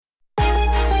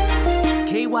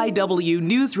KYW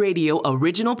News Radio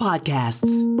original podcasts.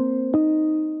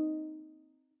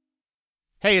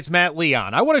 Hey, it's Matt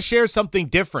Leon. I want to share something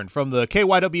different from the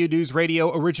KYW News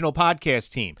Radio original podcast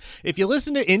team. If you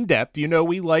listen to In Depth, you know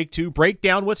we like to break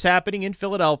down what's happening in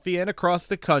Philadelphia and across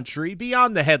the country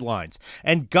beyond the headlines.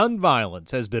 And gun violence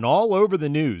has been all over the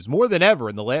news, more than ever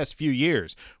in the last few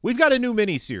years. We've got a new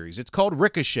miniseries. It's called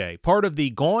Ricochet, part of the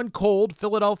Gone Cold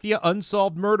Philadelphia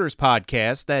Unsolved Murders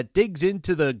podcast that digs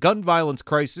into the gun violence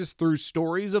crisis through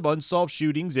stories of unsolved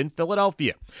shootings in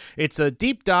Philadelphia. It's a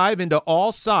deep dive into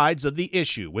all sides of the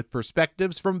issue, with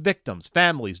perspectives from victims,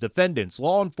 families, defendants,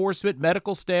 law enforcement,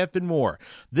 medical staff, and more.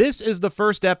 This is the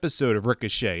first episode of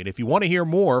Ricochet, and if you want to hear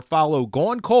more, follow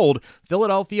Gone Cold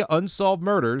Philadelphia Unsolved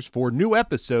Murders for new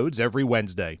episodes every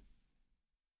Wednesday.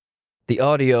 The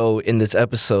audio in this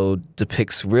episode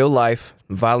depicts real-life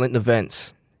violent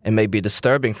events and may be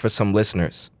disturbing for some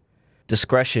listeners.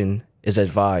 Discretion is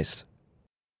advised.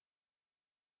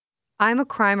 I'm a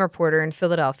crime reporter in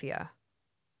Philadelphia.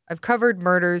 I've covered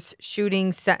murders,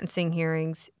 shootings, sentencing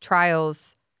hearings,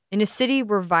 trials, in a city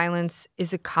where violence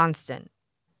is a constant.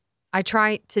 I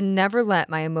try to never let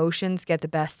my emotions get the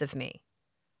best of me.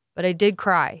 But I did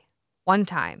cry, one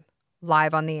time,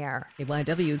 live on the air.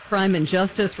 KYW crime and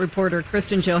justice reporter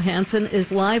Kristen Johansson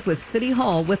is live with City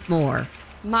Hall with more.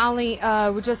 Molly,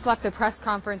 we just left the press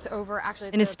conference over.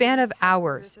 In a span of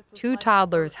hours, 2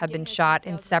 toddlers have been shot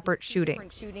in separate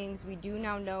shootings.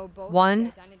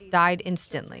 One died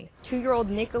instantly. 2-year-old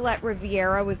Nicolette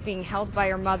Riviera was being held by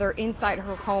her mother inside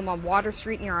her home on Water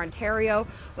Street near Ontario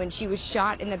when she was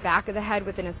shot in the back of the head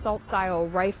with an assault-style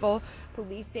rifle.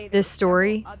 Police say this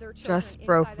story just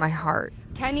broke my heart.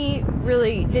 Kenny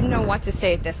really didn't know what to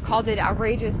say at this, called it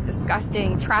outrageous,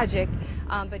 disgusting, tragic.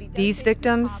 These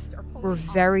victims were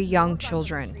very young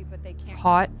children,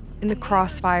 caught in the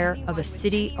crossfire of a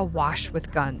city awash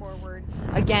with guns.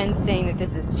 Again, saying that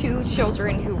this is 2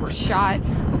 children who were shot,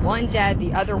 one dead,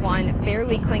 the other one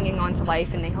barely clinging on to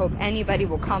life, and they hope anybody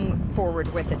will come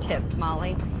forward with a tip.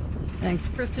 Molly. Thanks,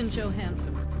 Kristen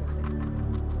Johansson.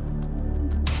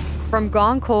 From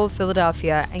Gone Cold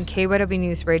Philadelphia and KYW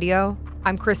News Radio,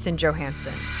 I'm Kristen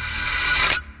Johansson.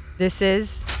 This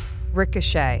is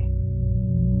Ricochet.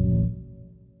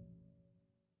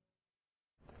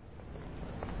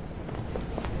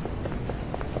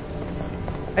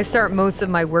 I start most of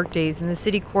my workdays in the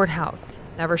city courthouse,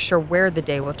 never sure where the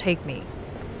day will take me.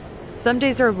 Some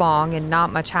days are long and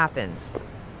not much happens.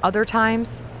 Other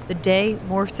times, the day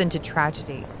morphs into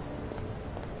tragedy.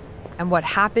 And what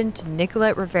happened to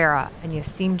Nicolette Rivera and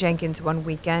Yasim Jenkins one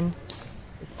weekend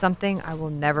is something I will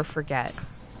never forget.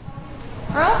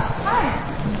 Earl, hi.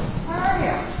 How are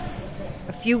you?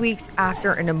 A few weeks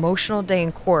after an emotional day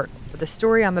in court for the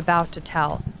story I'm about to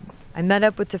tell, I met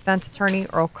up with defense attorney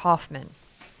Earl Kaufman.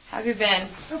 How have you been?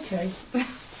 Okay.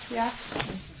 Yeah.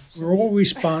 We're all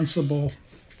responsible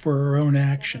for our own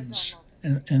actions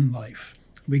in life,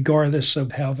 regardless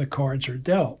of how the cards are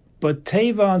dealt. But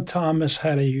Tavon Thomas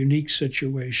had a unique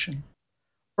situation.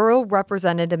 Earl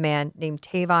represented a man named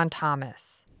Tavon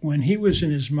Thomas. When he was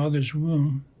in his mother's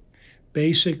womb,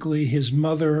 basically his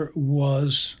mother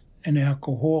was an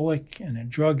alcoholic and a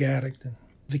drug addict. And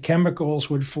the chemicals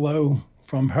would flow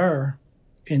from her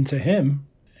into him,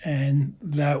 and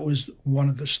that was one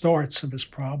of the starts of his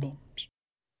problems.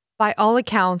 By all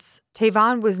accounts,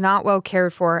 Tavon was not well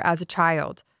cared for as a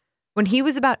child. When he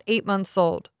was about 8 months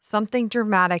old, something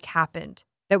dramatic happened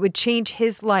that would change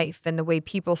his life and the way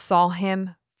people saw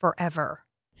him forever.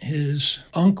 His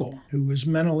uncle, who was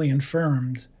mentally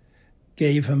infirmed,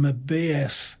 gave him a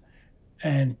bath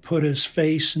and put his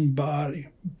face and body,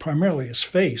 primarily his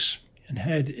face and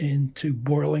head, into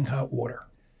boiling hot water.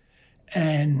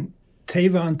 And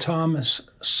Tavon Thomas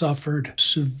suffered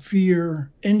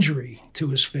severe injury to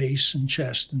his face and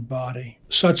chest and body,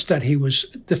 such that he was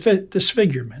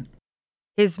disfigurement.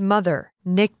 His mother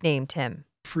nicknamed him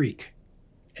Freak.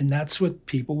 And that's what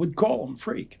people would call him,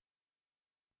 Freak.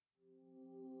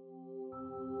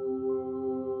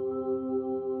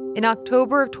 In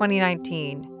October of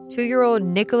 2019, 2-year-old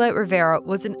Nicolette Rivera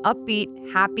was an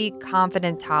upbeat, happy,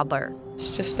 confident toddler.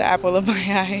 It's just the apple of my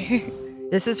eye.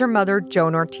 This is her mother,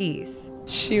 Joan Ortiz.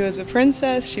 She was a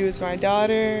princess, she was my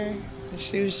daughter, and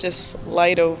she was just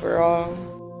light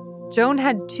overall. Joan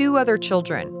had 2 other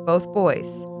children, both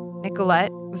boys.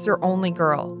 Nicolette was her only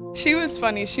girl. She was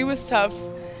funny, she was tough.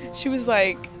 She was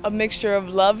like a mixture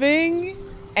of loving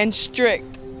and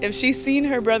strict. If she seen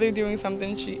her brother doing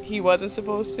something he wasn't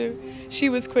supposed to, she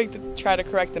was quick to try to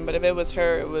correct him, but if it was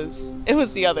her, it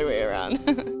was the other way around.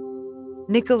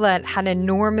 Nicolette had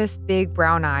enormous big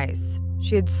brown eyes.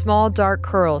 She had small dark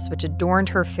curls which adorned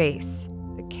her face.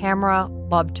 The camera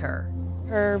loved her.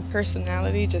 Her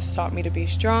personality just taught me to be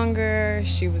stronger.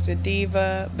 She was a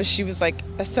diva, but she was like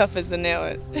as tough as a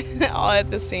nail all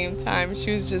at the same time.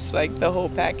 She was just like the whole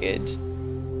package.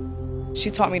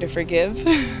 She taught me to forgive.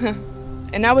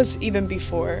 And that was even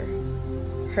before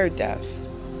her death.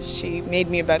 She made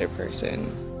me a better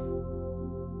person.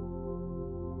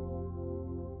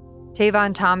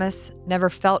 Tavon Thomas never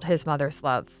felt his mother's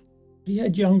love. He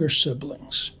had younger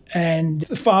siblings, and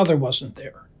the father wasn't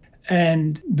there.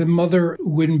 And the mother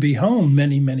wouldn't be home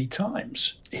many, many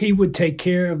times. He would take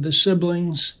care of the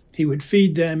siblings. He would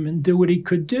feed them and do what he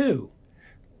could do.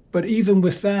 But even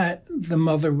with that, the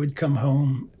mother would come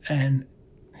home and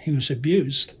he was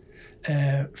abused,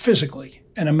 physically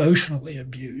and emotionally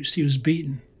abused. He was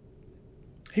beaten.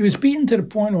 He was beaten to the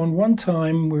point on one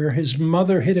time where his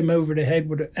mother hit him over the head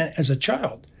as a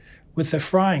child with a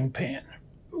frying pan,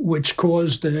 which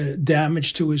caused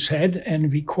damage to his head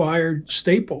and required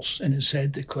staples in his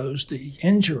head to close the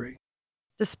injury.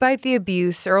 Despite the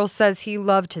abuse, Earl says he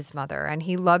loved his mother and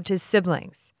he loved his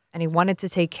siblings, and he wanted to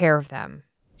take care of them.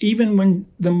 Even when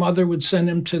the mother would send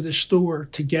him to the store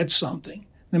to get something,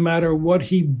 no matter what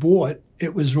he bought,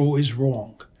 it was always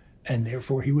wrong, and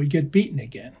therefore he would get beaten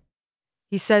again.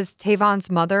 He says Tavon's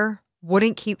mother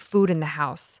wouldn't keep food in the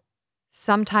house.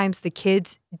 Sometimes the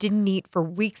kids didn't eat for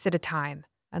weeks at a time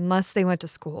unless they went to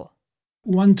school.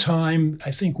 One time,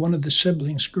 I think one of the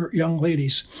siblings, young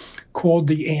ladies, called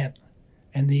the aunt,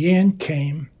 and the aunt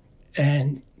came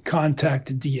and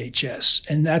contacted DHS,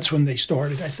 and that's when they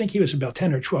started. I think he was about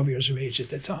 10 or 12 years of age at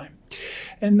the time,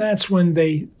 and that's when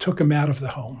they took him out of the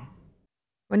home.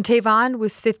 When Tavon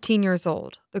was 15 years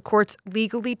old, the courts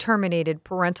legally terminated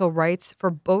parental rights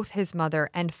for both his mother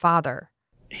and father.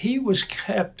 He was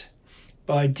kept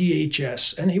by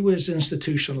DHS, and he was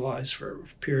institutionalized for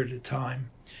a period of time.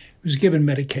 He was given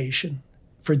medication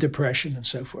for depression and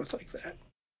so forth like that.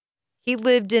 He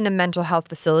lived in a mental health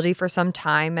facility for some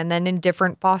time and then in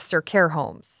different foster care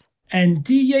homes. And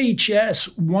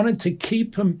DHS wanted to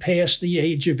keep him past the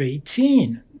age of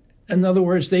 18. In other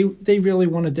words, they really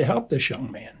wanted to help this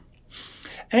young man.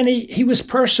 And he was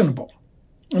personable.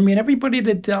 I mean, everybody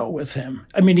that dealt with him,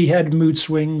 I mean, he had mood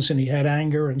swings and he had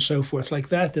anger and so forth like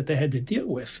that they had to deal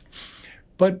with.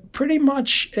 But pretty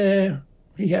much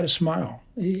he had a smile.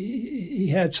 He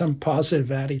had some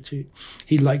positive attitude.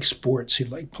 He liked sports. He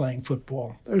liked playing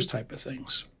football, those type of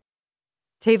things.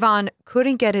 Tavon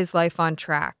couldn't get his life on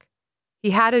track.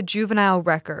 He had a juvenile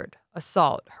record,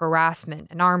 assault, harassment,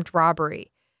 and armed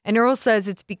robbery. And Earl says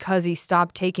it's because he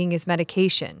stopped taking his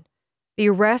medication. The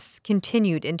arrests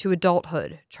continued into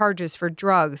adulthood, charges for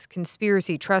drugs,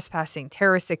 conspiracy, trespassing,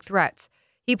 terroristic threats.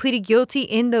 He pleaded guilty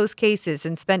in those cases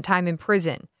and spent time in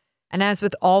prison. And as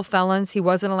with all felons, he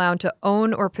wasn't allowed to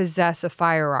own or possess a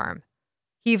firearm.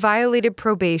 He violated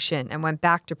probation and went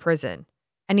back to prison.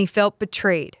 And he felt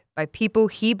betrayed by people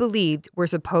he believed were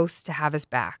supposed to have his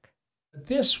back.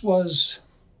 This was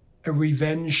a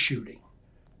revenge shooting,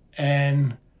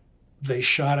 and they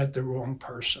shot at the wrong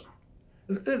person.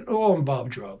 It all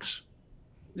involved drugs.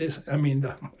 This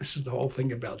is the whole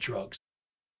thing about drugs.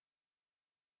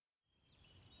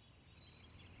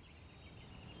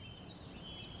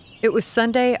 It was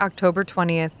Sunday, October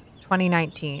 20th,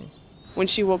 2019. When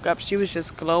she woke up, she was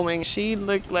just glowing. She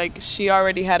looked like she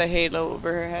already had a halo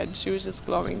over her head. She was just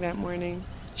glowing that morning.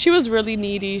 She was really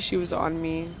needy. She was on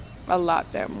me a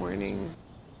lot that morning.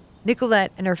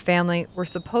 Nicolette and her family were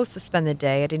supposed to spend the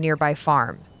day at a nearby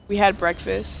farm. We had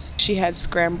breakfast. She had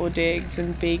scrambled eggs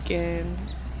and bacon.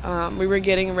 We were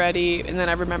getting ready, and then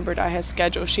I remembered I had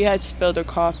scheduled. She had spilled her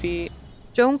coffee.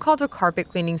 Joan called a carpet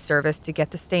cleaning service to get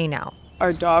the stain out.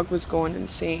 Our dog was going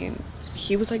insane.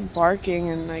 He was barking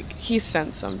and he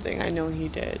sensed something. I know he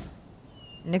did.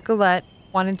 Nicolette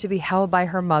wanted to be held by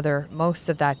her mother most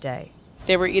of that day.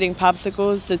 They were eating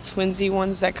popsicles, the twinsy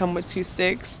ones that come with 2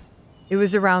 sticks. It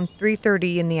was around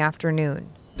 3:30 in the afternoon.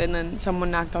 And then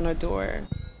someone knocked on her door.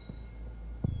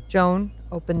 Joan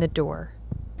opened the door.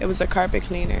 It was a carpet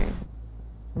cleaner.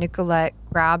 Nicolette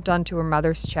grabbed onto her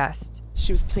mother's chest.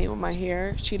 She was playing with my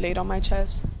hair. She laid on my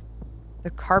chest. The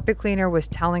carpet cleaner was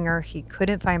telling her he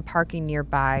couldn't find parking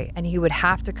nearby and he would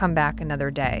have to come back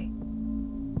another day.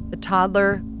 The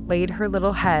toddler laid her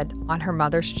little head on her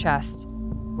mother's chest,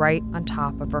 right on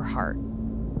top of her heart.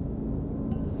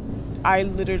 I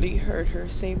literally heard her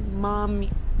say, "Mommy,"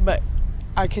 but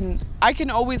I can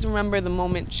always remember the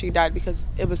moment she died because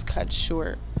it was cut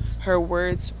short. Her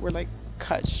words were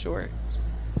cut short.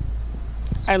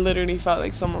 I literally felt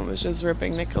like someone was just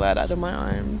ripping Nicolette out of my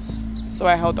arms. So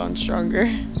I held on stronger.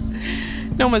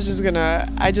 No one's just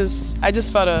gonna, I just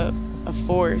felt a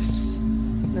force.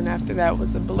 And then after that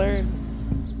was a blur.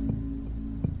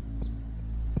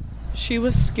 She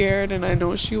was scared, and I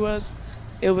know she was.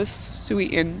 It was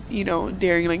sweet and,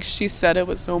 daring. Like, she said it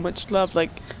with so much love.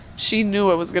 Like, she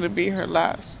knew it was going to be her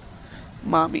last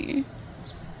mommy.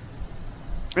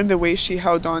 And the way she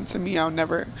held on to me, I'll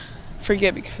never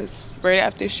forget, because right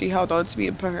after she held on to me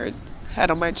and put her head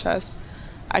on my chest,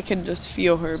 I can just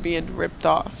feel her being ripped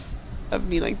off of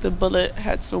me. Like, the bullet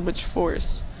had so much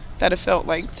force that it felt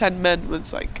like 10 men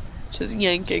was, like, just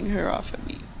yanking her off of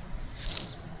me.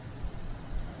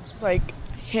 It's like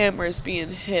hammers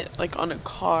being hit, like, on a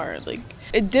car. Like,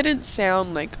 it didn't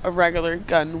sound like a regular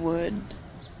gun would.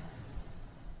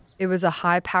 It was a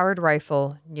high-powered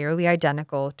rifle nearly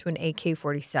identical to an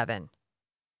AK-47.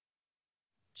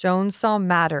 Joan saw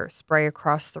matter spray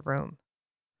across the room.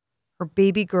 Her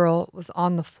baby girl was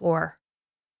on the floor.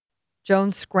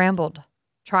 Joan scrambled,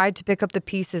 tried to pick up the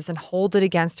pieces and hold it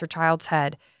against her child's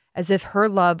head, as if her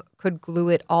love could glue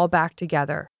it all back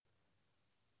together.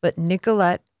 But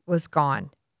Nicolette was gone,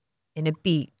 in a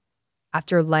beat,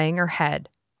 after laying her head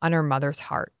on her mother's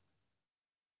heart.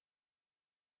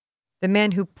 The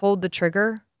man who pulled the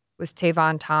trigger was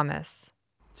Tavon Thomas.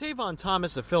 Tavon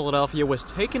Thomas of Philadelphia was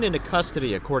taken into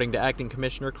custody, according to Acting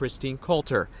Commissioner Christine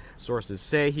Coulter. Sources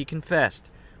say he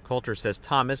confessed. Coulter says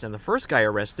Thomas and the first guy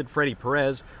arrested, Freddie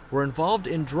Perez, were involved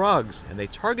in drugs, and they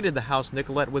targeted the house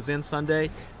Nicolette was in Sunday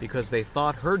because they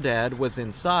thought her dad was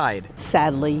inside.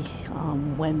 Sadly,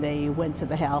 when they went to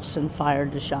the house and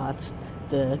fired the shots,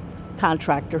 the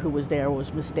contractor who was there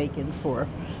was mistaken for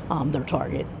their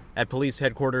target. At police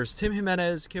headquarters, Tim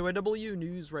Jimenez, KYW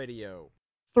News Radio.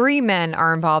 3 men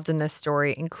are involved in this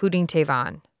story, including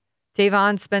Tavon.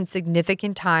 Tavon spent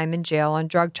significant time in jail on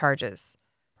drug charges.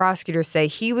 Prosecutors say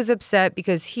he was upset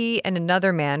because he and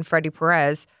another man, Freddie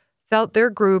Perez, felt their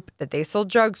group that they sold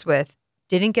drugs with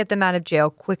didn't get them out of jail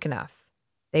quick enough.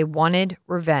 They wanted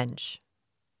revenge.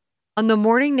 On the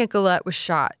morning Nicolette was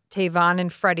shot, Tavon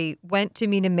and Freddie went to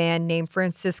meet a man named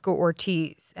Francisco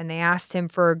Ortiz, and they asked him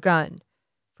for a gun.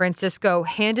 Francisco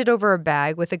handed over a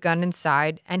bag with a gun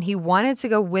inside, and he wanted to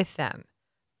go with them.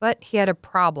 But he had a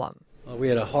problem. We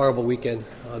had a horrible weekend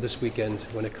this weekend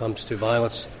when it comes to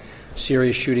violence.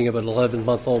 Serious shooting of an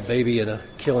 11-month-old baby and a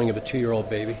killing of a 2-year-old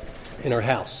baby in her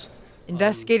house.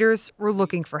 Investigators were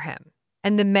looking for him,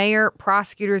 and the mayor,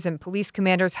 prosecutors, and police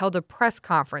commanders held a press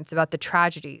conference about the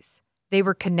tragedies. They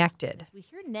were connected. As we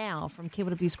hear now from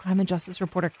KYW's crime and justice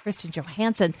reporter Kristen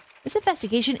Johansson, this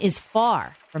investigation is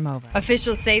far from over.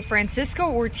 Officials say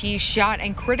Francisco Ortiz shot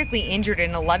and critically injured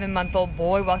an 11-month-old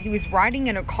boy while he was riding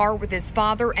in a car with his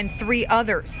father and 3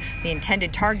 others. The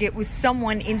intended target was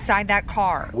someone inside that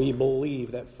car. We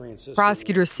believe that Francisco...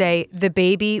 Prosecutors say the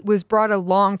baby was brought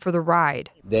along for the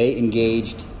ride. They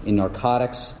engaged in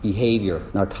narcotics behavior,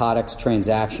 narcotics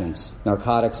transactions,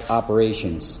 narcotics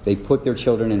operations. They put their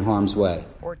children in harm's way.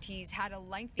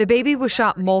 The baby was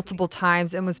shot multiple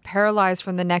times and was paralyzed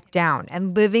from the neck down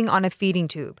and living on a feeding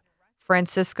tube.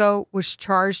 Francisco was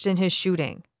charged in his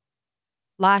shooting.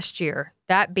 Last year,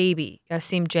 that baby,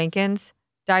 Yasim Jenkins,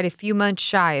 died a few months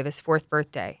shy of his 4th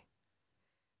birthday.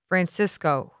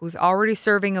 Francisco, who's already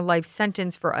serving a life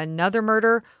sentence for another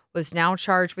murder, was now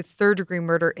charged with 3rd-degree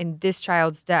murder in this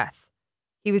child's death.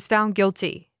 He was found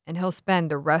guilty, and he'll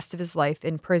spend the rest of his life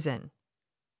in prison.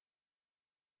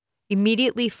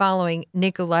 Immediately following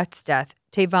Nicolette's death,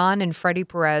 Tavon and Freddie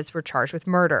Perez were charged with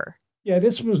murder. Yeah,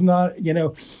 this was not,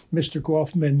 Mr.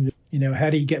 Kaufman, how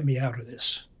do you get me out of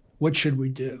this? What should we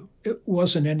do? It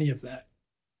wasn't any of that.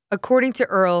 According to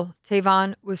Earl,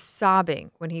 Tavon was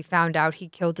sobbing when he found out he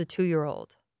killed a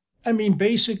 2-year-old. I mean,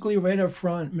 basically right up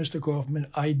front, Mr. Kaufman,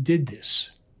 I did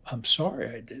this. I'm sorry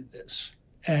I did this.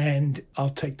 And I'll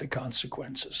take the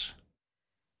consequences.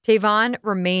 Tavon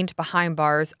remained behind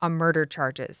bars on murder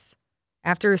charges.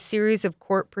 After a series of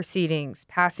court proceedings,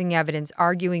 passing evidence,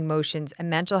 arguing motions, and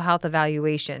mental health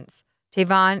evaluations,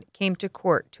 Tavon came to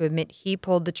court to admit he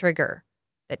pulled the trigger,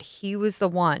 that he was the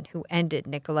one who ended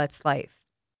Nicolette's life.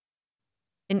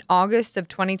 In August of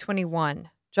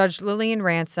 2021, Judge Lillian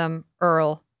Ransom,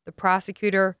 Earl, the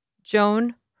prosecutor,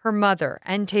 Joan, her mother,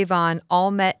 and Tavon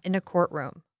all met in a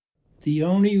courtroom. The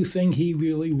only thing he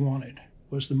really wanted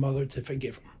was the mother to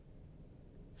forgive him.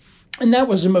 And that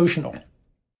was emotional.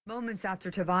 Moments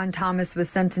after Tavon Thomas was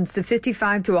sentenced to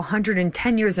 55 to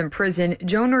 110 years in prison,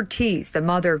 Joan Ortiz, the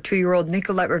mother of 2-year-old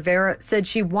Nicolette Rivera, said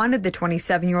she wanted the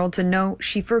 27-year-old to know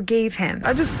she forgave him.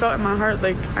 I just felt in my heart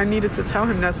like I needed to tell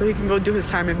him that so he can go do his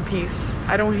time in peace.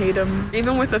 I don't hate him,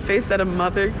 even with a face that a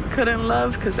mother couldn't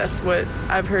love, because that's what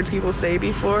I've heard people say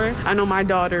before. I know my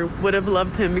daughter would have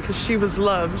loved him because she was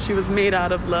loved. She was made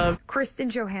out of love.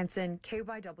 Kristen Johansson,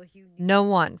 KYW. No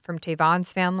one from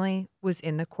Tavon's family was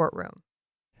in the courtroom.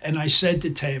 And I said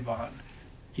to Tavon,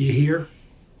 You hear?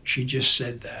 She just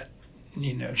said that.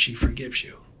 She forgives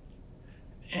you.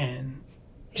 And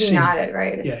He nodded,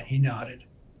 right? Yeah, he nodded.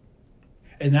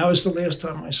 And that was the last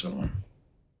time I saw him.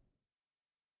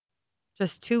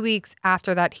 Just 2 weeks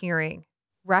after that hearing,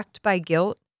 wrecked by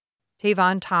guilt,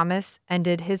 Tavon Thomas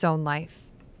ended his own life.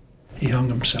 He hung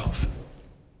himself.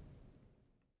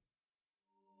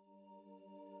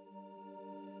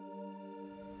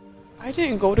 I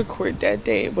didn't go to court that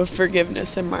day with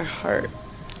forgiveness in my heart.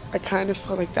 I kind of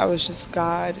felt like that was just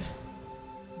God.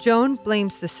 Joan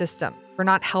blames the system for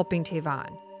not helping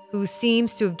Tavon, who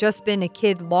seems to have just been a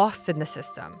kid lost in the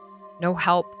system. No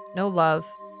help, no love,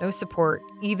 no support,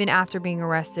 even after being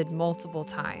arrested multiple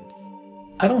times.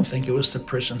 I don't think it was the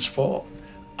prison's fault.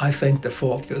 I think the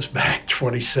fault goes back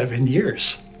 27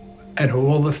 years and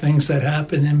all the things that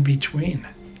happened in between.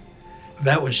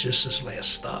 That was just his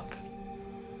last stop.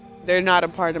 They're not a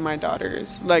part of my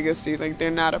daughter's legacy. Like, they're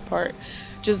not a part.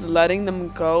 Just letting them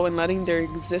go and letting their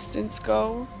existence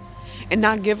go and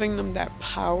not giving them that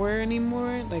power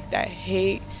anymore, like that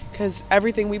hate, because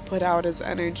everything we put out is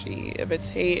energy. If it's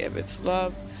hate, if it's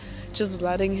love, just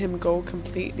letting him go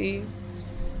completely,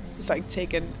 it's like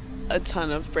taking a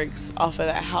ton of bricks off of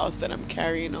that house that I'm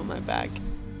carrying on my back.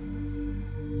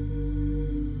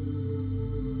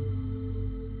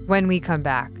 When we come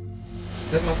back.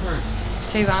 That's my friend.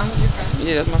 Tavon was your friend?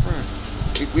 Yeah, that's my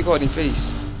friend. We called him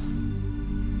Face.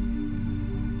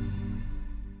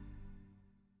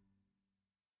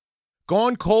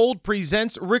 Gone Cold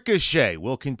presents Ricochet.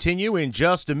 We'll continue in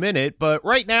just a minute, but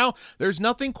right now, there's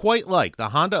nothing quite like the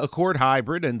Honda Accord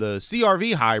Hybrid and the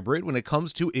CR-V Hybrid when it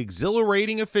comes to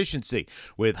exhilarating efficiency.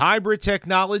 With hybrid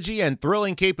technology and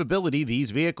thrilling capability,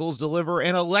 these vehicles deliver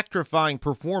an electrifying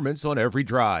performance on every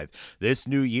drive. This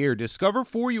new year, discover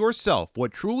for yourself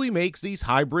what truly makes these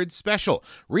hybrids special.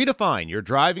 Redefine your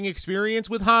driving experience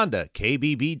with Honda,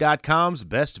 KBB.com's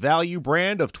best value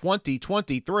brand of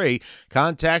 2023.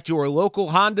 Contact your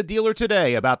local Honda dealer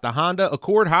today about the Honda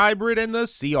Accord Hybrid and the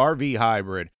CR-V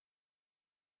Hybrid.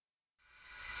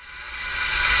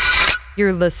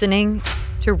 You're listening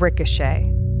to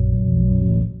Ricochet.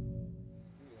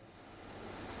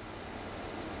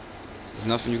 There's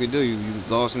nothing you can do. You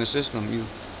lost in the system. You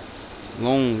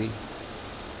lonely.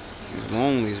 It's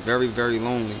lonely. It's very, very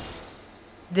lonely.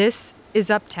 This is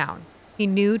Uptown. He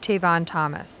knew Tavon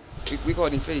Thomas. We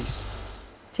called him Face.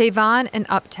 Tavon and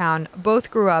Uptown both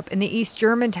grew up in the East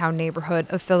Germantown neighborhood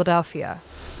of Philadelphia.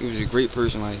 He was a great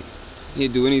person. Like,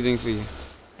 he'd do anything for you.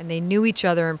 And they knew each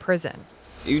other in prison.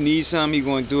 You need something, he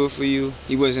gonna do it for you.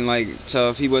 He wasn't like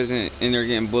tough. He wasn't in there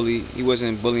getting bullied. He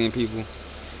wasn't bullying people.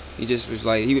 He just was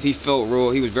like, he felt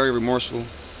raw. He was very remorseful.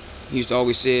 He used to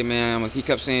always say, man, he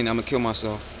kept saying, I'm gonna kill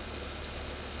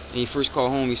myself. And he first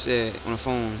called home, he said, on the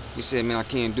phone, he said, man, I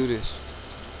can't do this.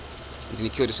 And then he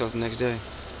killed himself the next day.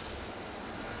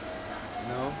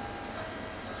 No.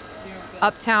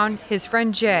 Uptown, his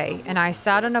friend Jay and I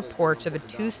sat on a porch of a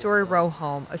 2-story row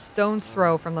home a stone's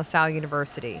throw from LaSalle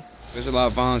University. There's a lot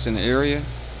of violence in the area.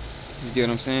 You get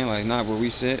what I'm saying? Like, not where we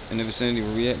sit, in the vicinity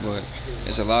where we at, but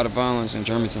there's a lot of violence in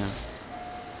Germantown.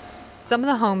 Some of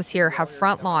the homes here have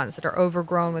front lawns that are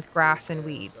overgrown with grass and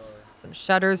weeds. Some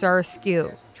shutters are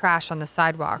askew, trash on the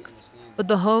sidewalks. But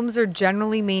the homes are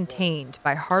generally maintained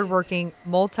by hardworking,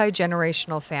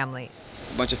 multi-generational families.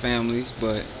 A bunch of families,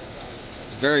 but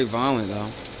it's very violent, though.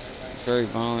 Very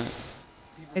violent.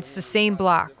 It's the same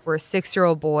block where a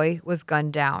 6-year-old boy was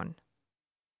gunned down.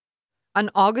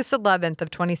 On August 11th of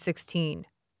 2016,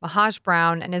 Mahaj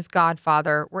Brown and his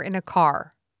godfather were in a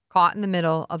car, caught in the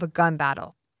middle of a gun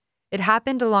battle. It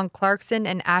happened along Clarkson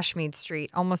and Ashmead Street,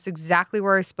 almost exactly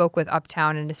where I spoke with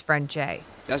Uptown and his friend Jay.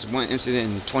 That's one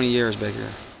incident in 20 years back here.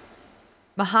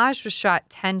 Mahaj was shot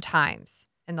 10 times,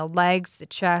 in the legs, the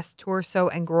chest, torso,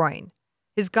 and groin.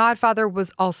 His godfather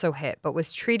was also hit, but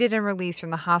was treated and released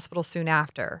from the hospital soon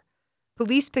after.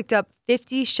 Police picked up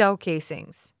 50 shell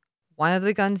casings. One of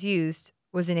the guns used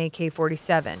was an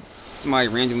AK-47. Somebody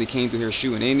randomly came through here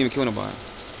shooting. They didn't even kill nobody,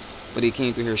 but they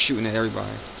came through here shooting at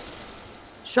everybody.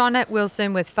 Shawnette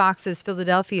Wilson with Fox's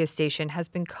Philadelphia station has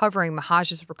been covering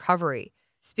Mahaj's recovery,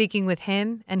 speaking with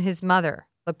him and his mother,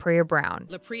 LaPria Brown.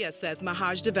 LaPria says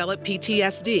Mahaj developed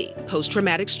PTSD,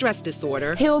 post-traumatic stress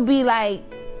disorder. He'll be like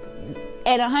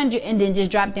at 100 and then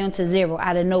just drop down to 0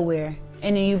 out of nowhere.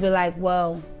 And then you be like,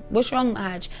 well, what's wrong,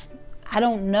 Mahaj? I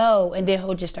don't know, and then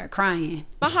he'll just start crying.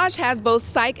 Mahaj has both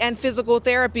psych and physical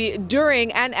therapy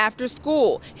during and after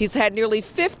school. He's had nearly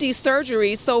 50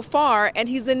 surgeries so far, and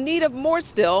he's in need of more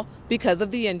still because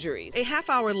of the injuries. A half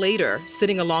hour later,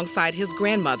 sitting alongside his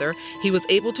grandmother, he was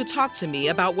able to talk to me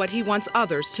about what he wants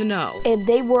others to know. If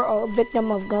they were a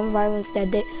victim of gun violence,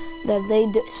 that they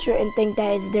shouldn't think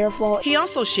that it's their fault. He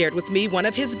also shared with me one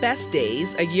of his best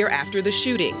days a year after the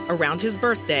shooting, around his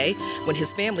birthday, when his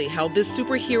family held this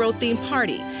superhero-themed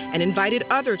party and invited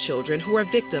other children who are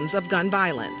victims of gun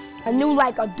violence. I knew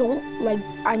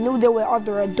I knew there were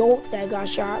other adults that got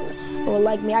shot or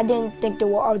like me. I didn't think there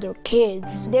were other kids.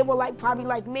 They were probably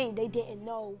like me. They didn't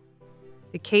know.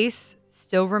 The case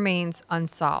still remains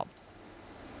unsolved.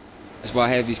 That's why I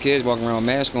have these kids walking around with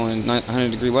masks on in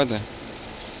 100-degree weather.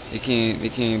 They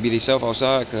can't be themselves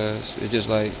outside because it's just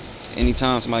like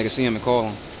anytime somebody can see them and call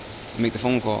them, make the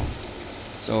phone call.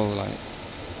 So like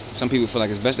some people feel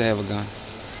like it's best to have a gun.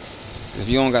 If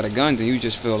you don't got a gun, then you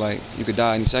just feel like you could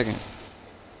die any second.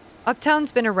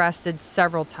 Uptown's been arrested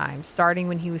several times, starting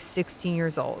when he was 16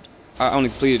 years old. I only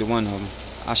pleaded to one of them.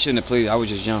 I shouldn't have pleaded. I was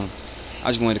just young. I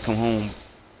just wanted to come home.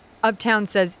 Uptown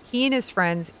says he and his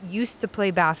friends used to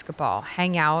play basketball,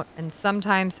 hang out, and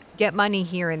sometimes get money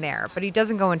here and there, but he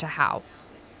doesn't go into how.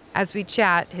 As we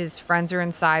chat, his friends are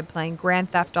inside playing Grand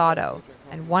Theft Auto,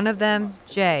 and one of them,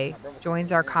 Jay,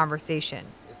 joins our conversation.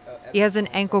 He has an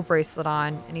ankle bracelet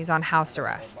on, and he's on house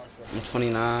arrest. I'm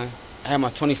 29. I had my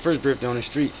 21st birthday on the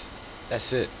streets.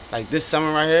 That's it. Like this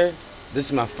summer right here, this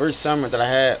is my first summer that I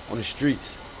had on the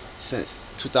streets since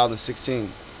 2016.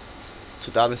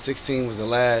 2016 was the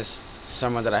last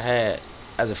summer that I had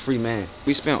as a free man.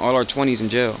 We spent all our 20s in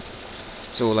jail.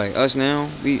 So like us now,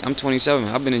 I'm 27.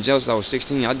 I've been in jail since I was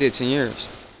 16. I did 10 years.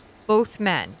 Both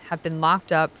men have been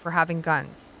locked up for having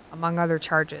guns, among other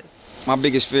charges. My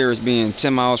biggest fear is being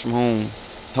 10 miles from home,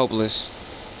 helpless,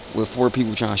 with 4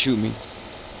 people trying to shoot me.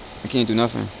 I can't do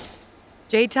nothing.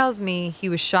 Jay tells me he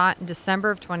was shot in December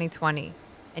of 2020,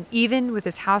 and even with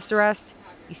his house arrest,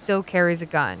 he still carries a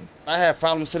gun. I have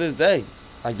problems to this day.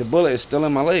 Like the bullet is still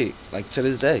in my leg, like to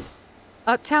this day.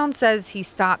 Uptown says he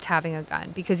stopped having a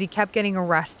gun because he kept getting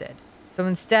arrested. So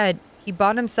instead, he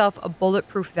bought himself a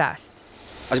bulletproof vest.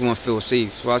 I just want to feel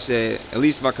safe. So I said, at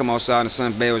least if I come outside and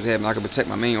something bad was happening, I can protect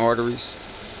my main arteries.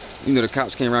 You know, the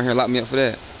cops came around here and locked me up for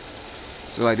that.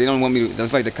 So like they don't want me to,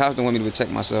 that's like the cops don't want me to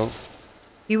protect myself.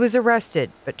 He was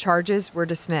arrested, but charges were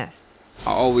dismissed.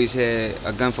 I always had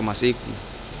a gun for my safety.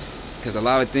 Because a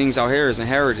lot of things out here is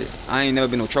inherited. I ain't never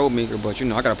been no troublemaker, but you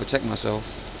know, I gotta protect myself.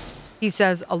 He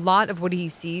says a lot of what he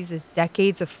sees is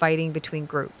decades of fighting between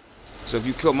groups. So if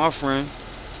you kill my friend,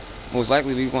 most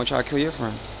likely we're gonna try to kill your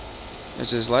friend. It's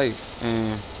just life,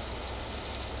 and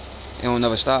it will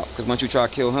never stop. Because once you try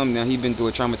to kill him, now he's been through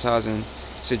a traumatizing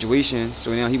situation,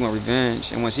 so now he want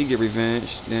revenge. And once he get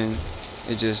revenge, then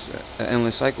it's just an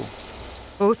endless cycle.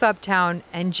 Both Uptown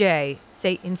and Jay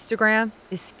say Instagram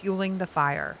is fueling the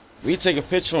fire. We take a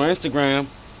picture on Instagram,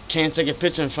 can't take a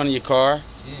picture in front of your car.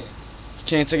 Yeah. You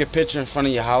can't take a picture in front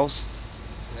of your house.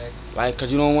 Exactly. Like,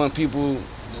 because you don't want people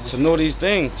to know these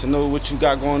things, to know what you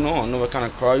got going on, know what kind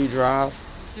of car you drive.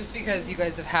 Just because you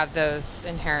guys have had those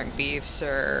inherent beefs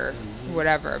or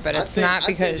whatever, but it's not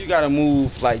because... I think you got to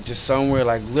move, like, just somewhere,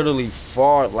 like, literally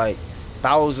far, like,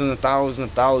 thousands and thousands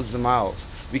and thousands of miles.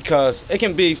 Because it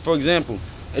can be, for example,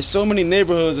 there's so many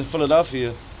neighborhoods in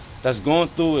Philadelphia that's going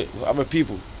through it with other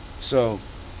people. So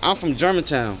I'm from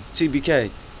Germantown, TBK.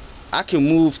 I can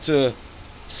move to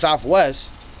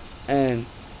Southwest, and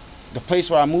the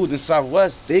place where I moved in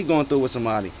Southwest, they going through it with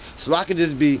somebody. So I could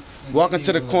just be walking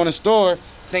to the corner store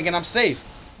thinking I'm safe.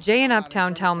 Jay and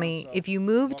Uptown tell me if you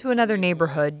move to another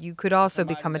neighborhood, you could also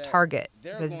become a target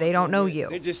because they don't know you.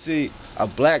 They just see a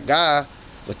black guy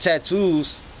with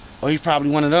tattoos, or he's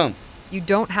probably one of them. You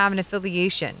don't have an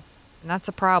affiliation, and that's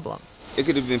a problem. It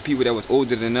could have been people that was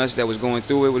older than us that was going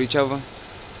through it with each other,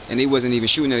 and they wasn't even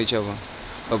shooting at each other.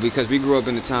 But because we grew up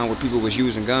in a time where people was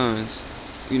using guns,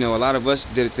 you know, a lot of us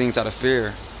did things out of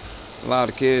fear. A lot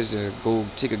of the kids go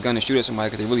take a gun and shoot at somebody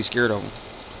because they're really scared of them.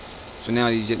 So now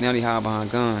they hide behind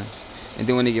guns. And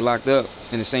then when they get locked up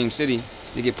in the same city,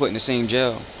 they get put in the same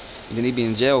jail. And then they be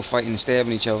in jail fighting and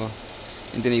stabbing each other.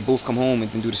 And then they both come home and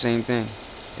then do the same thing.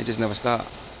 It just never stopped.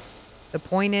 The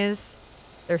point is,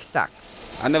 they're stuck.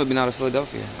 I never been out of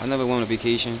Philadelphia. I never went on a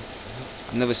vacation.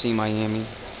 I never seen Miami.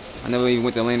 I never even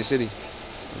went to Atlantic City.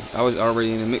 I was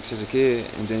already in the mix as a kid,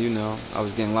 and then, you know, I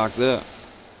was getting locked up.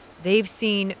 They've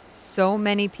seen so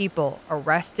many people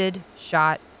arrested,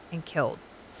 shot, and killed.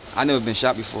 I never been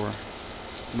shot before,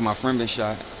 but my friend been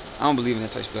shot. I don't believe in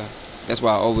that type of stuff. That's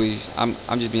why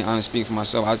I'm just being honest, speaking for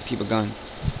myself. I keep a gun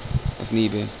if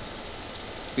need be.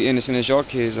 Be innocent as y'all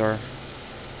kids are.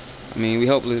 I mean, we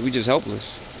helpless. We just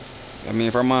helpless. I mean,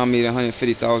 if our mom made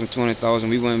 150,000, 200,000,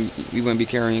 we wouldn't be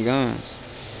carrying guns.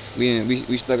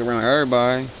 We stuck around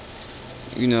everybody,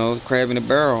 you know, crab in a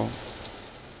barrel.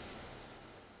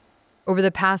 Over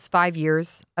the past 5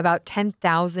 years, about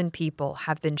 10,000 people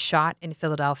have been shot in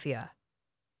Philadelphia.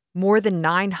 More than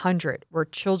 900 were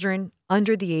children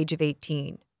under the age of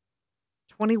 18.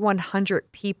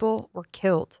 2,100 people were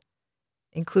killed,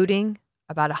 including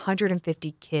about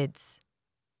 150 kids.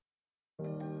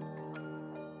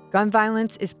 Gun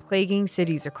violence is plaguing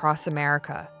cities across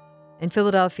America. In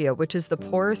Philadelphia, which is the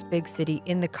poorest big city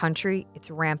in the country, it's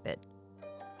rampant.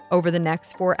 Over the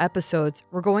next 4 episodes,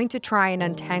 we're going to try and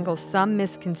untangle some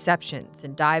misconceptions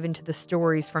and dive into the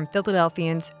stories from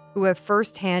Philadelphians who have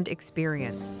firsthand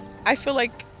experience. I feel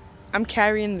like I'm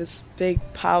carrying this big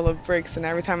pile of bricks, and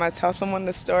every time I tell someone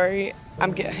the story,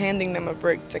 I'm handing them a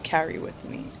brick to carry with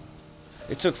me.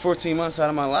 It took 14 months out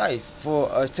of my life for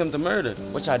attempted murder,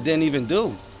 which I didn't even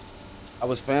do. I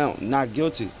was found not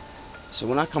guilty. So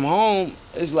when I come home,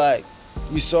 it's like,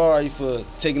 you're sorry for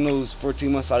taking those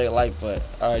 14 months out of your life, but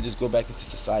all right, just go back into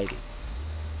society.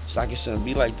 It's like it shouldn't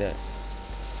be like that.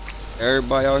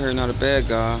 Everybody out here not a bad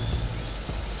guy.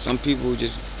 Some people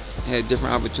just had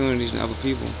different opportunities than other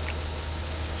people.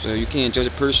 So you can't judge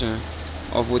a person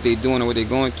off what they're doing or what they're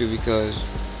going through because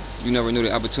you never knew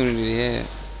the opportunity they had.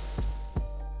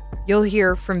 You'll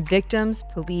hear from victims,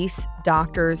 police,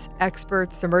 doctors,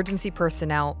 experts, emergency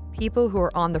personnel, people who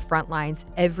are on the front lines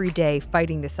every day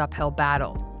fighting this uphill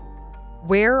battle.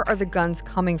 Where are the guns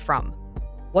coming from?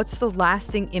 What's the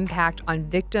lasting impact on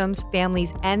victims,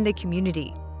 families, and the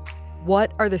community?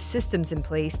 What are the systems in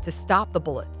place to stop the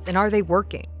bullets, and are they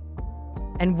working?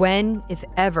 And when, if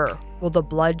ever, will the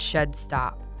bloodshed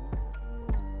stop?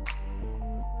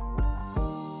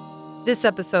 This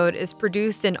episode is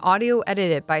produced and audio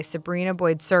edited by Sabrina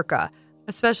Boyd-Circa.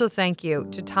 A special thank you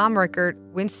to Tom Rickert,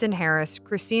 Winston Harris,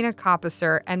 Christina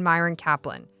Coppicer, and Myron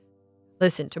Kaplan.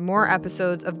 Listen to more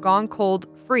episodes of Gone Cold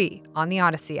free on the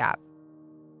Odyssey app.